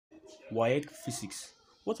Waec Physics.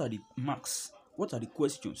 What are the marks? What are the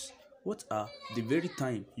questions? What are the very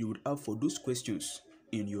time you would have for those questions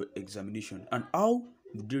in your examination? And how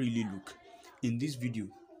would they really look? In this video,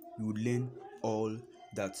 you would learn all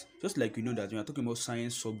that. Just like you know that when you're talking about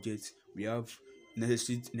science subjects, we have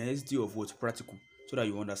necessity of what? Practical, so that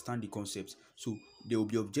you understand the concepts. So there will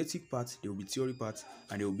be objective part, there will be theory part,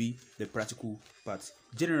 and there will be the practical part.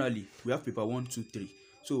 Generally, we have paper 1, 2, 3.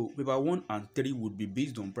 So paper 1 and 3 would be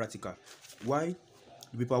based on practical. Why?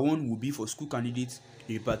 Paper 1 will be for school candidates,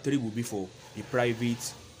 paper 3 will be for the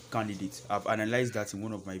private candidates. I've analyzed that in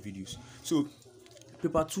one of my videos. So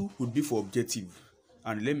paper 2 would be for objective.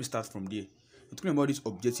 And let me start from there. We're talking about this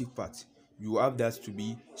objective part. You have that to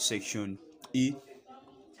be section A,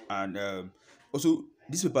 and also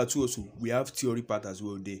this paper 2 also we have theory part as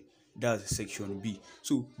well there. That's section B.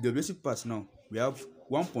 So the objective part now, we have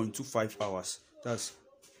 1.25 hours. That's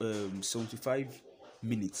 75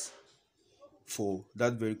 minutes for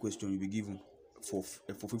that very question you'll be given for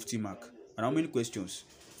 50 mark. And how many questions?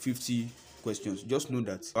 50 questions. Just know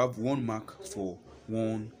that you have 1 mark for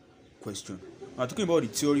 1 question. Now talking about the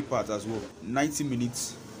theory part as well, 90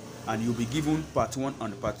 minutes, and you'll be given part 1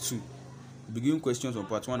 and part 2. You'll be given questions on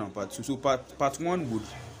part 1 and part 2. So part 1 would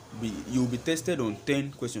be, you'll be tested on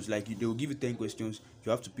 10 questions. Like they will give you 10 questions,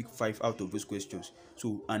 you have to pick 5 out of those questions.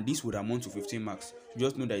 So, and this would amount to 15 marks.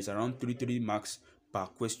 Just know that it's around 3 marks per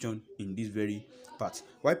question in this very part.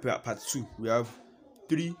 Why part 2 we have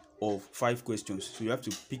 3 of 5 questions, so you have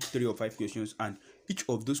to pick 3 or 5 questions, and each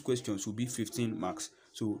of those questions will be 15 marks.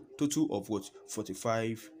 So total of what?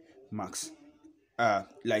 45 marks.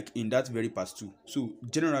 Like in that very part 2. So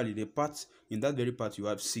generally the part in that very part you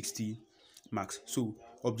have 60 marks. So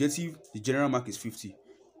objective, the general mark is 50,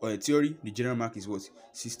 or theory, the general mark is what?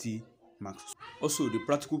 60 marks. Also the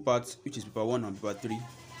practical part, which is paper 1 and paper 3,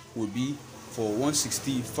 will be for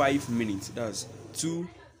 165 minutes. That's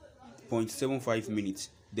 2.75 minutes.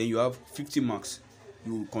 Then you have 50 marks.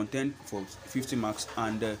 You will contend for 50 marks,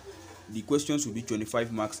 and the questions will be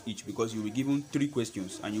 25 marks each, because you will be given 3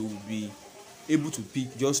 questions and you will be able to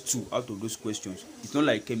pick just 2 out of those questions. It's not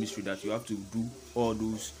like chemistry that you have to do all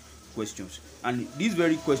those questions. And this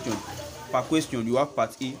very question, per question you have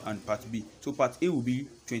part A and part B. So part A will be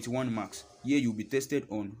 21 marks. Here you'll be tested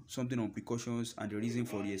on something on precautions and the reason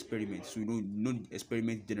for the experiment. So you know the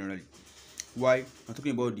experiment generally. Why I'm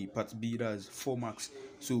talking about the part B, that's 4 marks.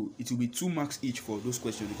 So it will be 2 marks each for those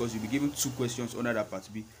questions, because you'll be given 2 questions under that part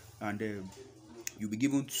B, and you'll be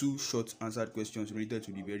given 2 short answered questions related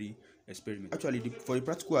to the very experiment. Actually, for the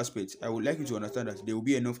practical aspect, I would like you to understand that there will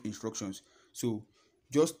be enough instructions. So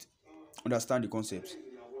just understand the concepts.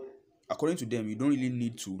 According to them, you don't really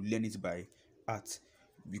need to learn it by heart,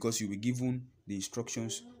 because you'll be given the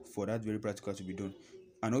instructions for that very practical to be done.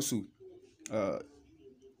 And also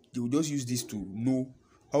you will just use this to know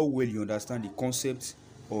how well you understand the concept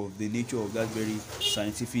of the nature of that very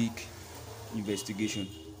scientific investigation.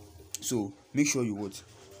 So make sure you vote.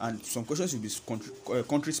 And some questions will be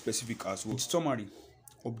country specific as well. In summary,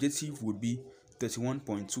 objective would be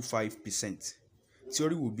 31.25%.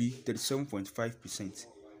 Theory will be 37.5%.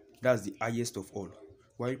 That's the highest of all.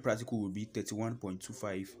 While practical will be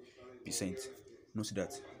 31.25%. Note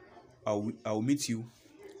that. I will meet you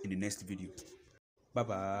in the next video. Bye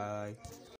bye.